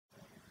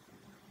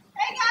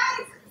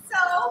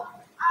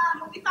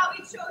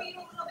show you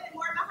a little bit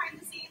more behind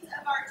the scenes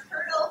of our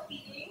turtle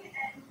feeding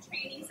and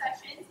training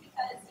sessions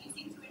because you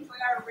seem to enjoy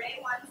our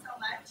ray one so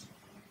much.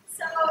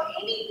 So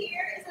Amy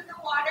here is in the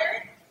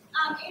water.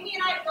 Amy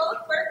and I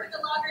both work with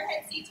the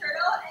Loggerhead sea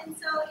turtle, and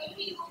so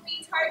Amy will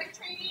be target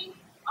training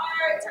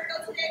our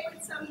turtle today with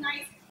some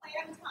nice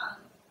clam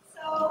tongue.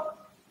 So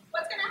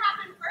what's going to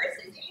happen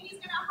first is Amy's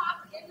going to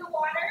hop in the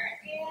water,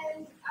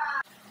 and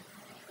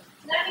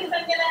that means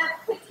I'm going to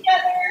put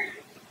together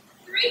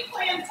 3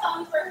 clam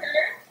tongue for her.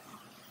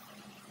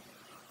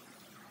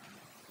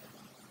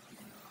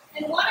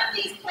 And one of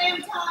these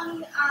clam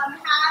tongue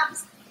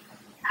halves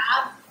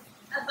have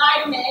a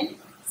vitamin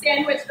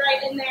sandwiched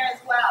right in there as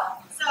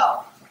well.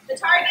 So the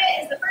target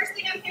is the first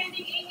thing I'm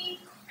handing Amy,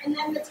 and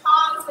then the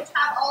tongs, which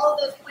have all of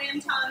those clam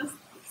tongues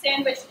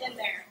sandwiched in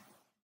there.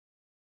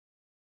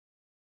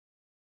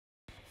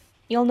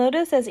 You'll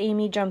notice as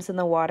Amy jumps in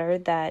the water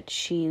that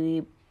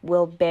she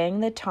will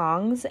bang the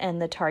tongs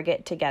and the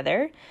target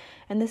together,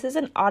 and this is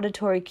an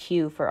auditory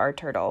cue for our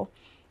turtle.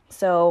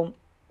 So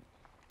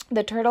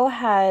the turtle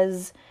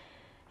has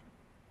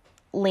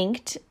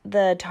linked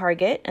the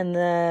target and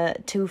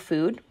to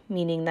food,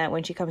 meaning that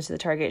when she comes to the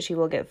target, she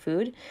will get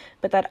food.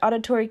 But that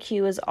auditory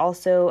cue is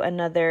also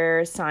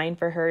another sign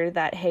for her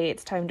that, hey,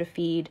 it's time to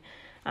feed.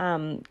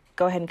 Go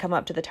ahead and come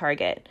up to the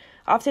target.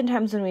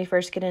 Oftentimes when we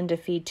first get into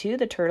feed 2,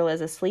 the turtle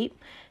is asleep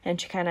and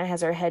she kind of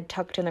has her head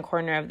tucked in the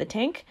corner of the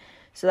tank.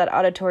 So that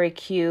auditory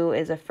cue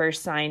is a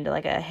first sign to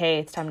like a, hey,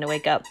 it's time to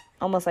wake up,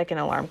 almost like an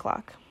alarm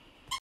clock.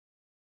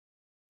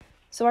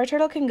 So our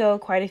turtle can go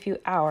quite a few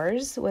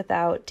hours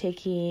without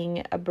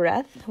taking a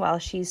breath while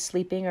she's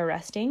sleeping or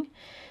resting.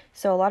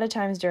 So a lot of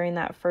times during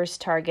that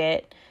first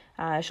target,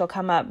 she'll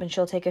come up and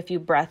she'll take a few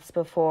breaths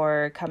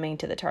before coming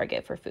to the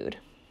target for food.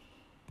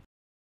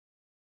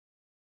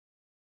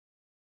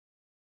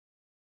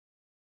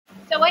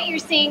 So what you're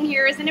seeing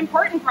here is an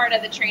important part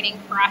of the training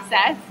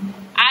process.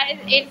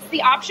 It's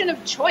the option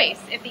of choice.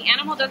 If the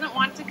animal doesn't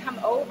want to come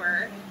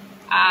over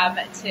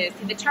to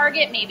see the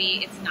target,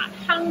 maybe it's not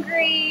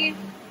hungry,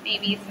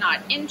 maybe it's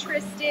not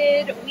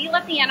interested, we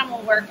let the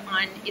animal work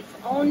on its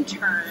own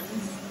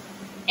terms.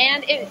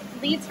 And it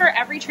leads for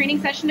every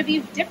training session to be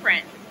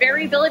different.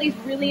 Variability is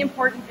really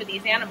important for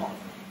these animals.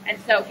 And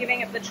so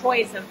giving it the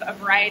choice of a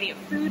variety of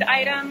food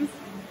items,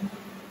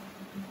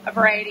 a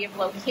variety of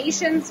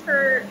locations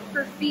for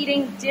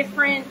feeding,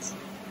 different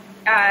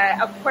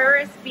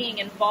aquarists being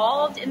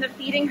involved in the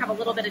feeding, have a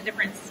little bit of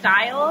different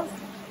styles,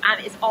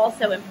 is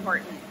also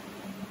important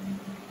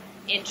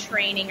in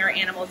training our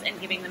animals and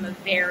giving them a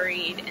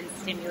varied and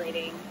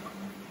stimulating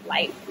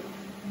life.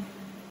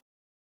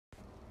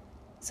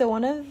 So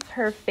one of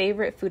her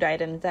favorite food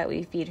items that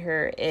we feed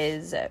her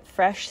is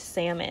fresh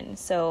salmon.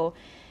 So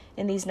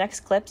in these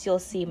next clips, you'll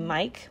see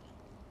Mike.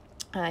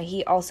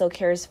 He also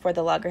cares for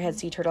the Loggerhead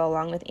sea turtle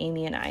along with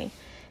Amy and I.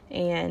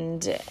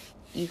 And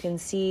you can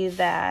see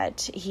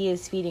that he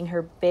is feeding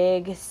her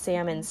big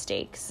salmon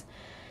steaks.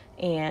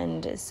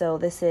 And so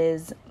this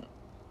is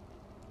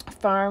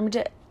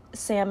farmed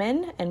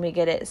salmon, and we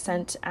get it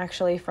sent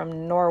actually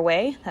from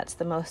Norway. That's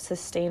the most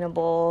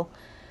sustainable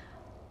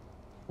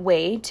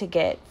way to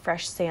get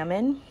fresh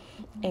salmon.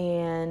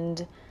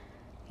 And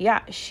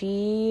yeah,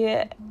 she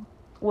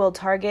will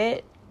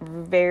target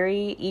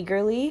very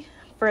eagerly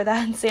for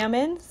that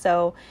salmon,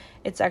 so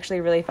it's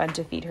actually really fun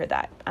to feed her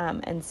that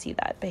and see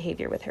that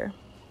behavior with her.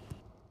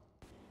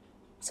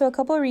 So a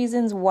couple of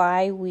reasons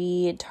why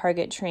we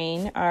target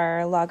train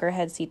our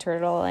Loggerhead sea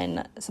turtle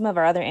and some of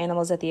our other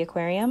animals at the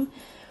aquarium.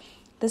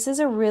 This is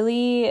a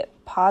really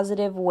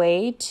positive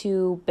way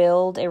to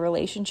build a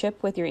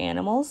relationship with your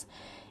animals,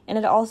 and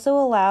it also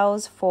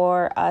allows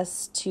for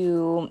us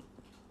to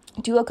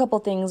do a couple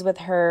things with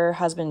her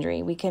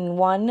husbandry. We can,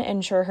 one,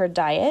 ensure her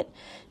diet,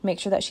 make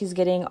sure that she's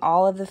getting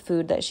all of the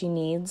food that she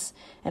needs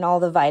and all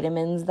the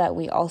vitamins that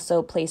we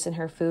also place in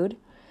her food.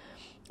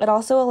 It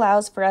also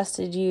allows for us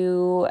to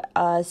do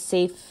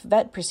safe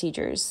vet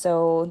procedures.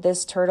 So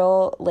this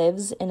turtle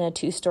lives in a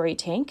 2-story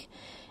tank,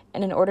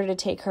 and in order to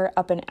take her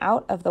up and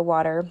out of the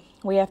water,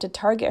 we have to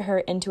target her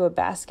into a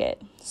basket.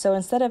 So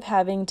instead of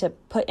having to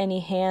put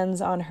any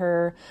hands on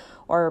her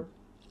or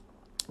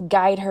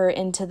guide her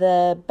into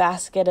the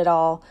basket at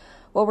all,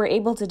 what we're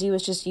able to do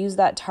is just use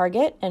that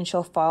target, and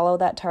she'll follow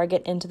that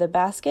target into the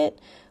basket.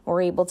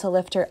 We're able to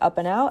lift her up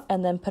and out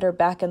and then put her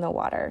back in the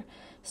water.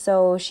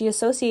 So she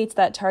associates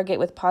that target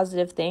with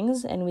positive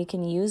things, and we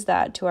can use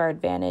that to our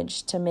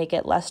advantage to make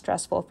it less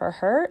stressful for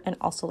her and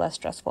also less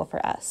stressful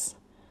for us.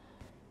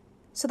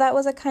 So that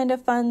was a kind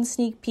of fun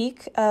sneak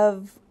peek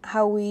of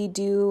how we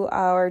do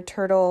our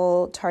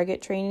turtle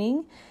target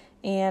training.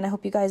 And I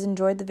hope you guys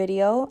enjoyed the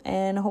video,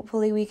 and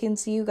hopefully we can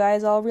see you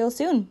guys all real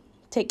soon.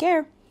 Take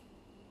care.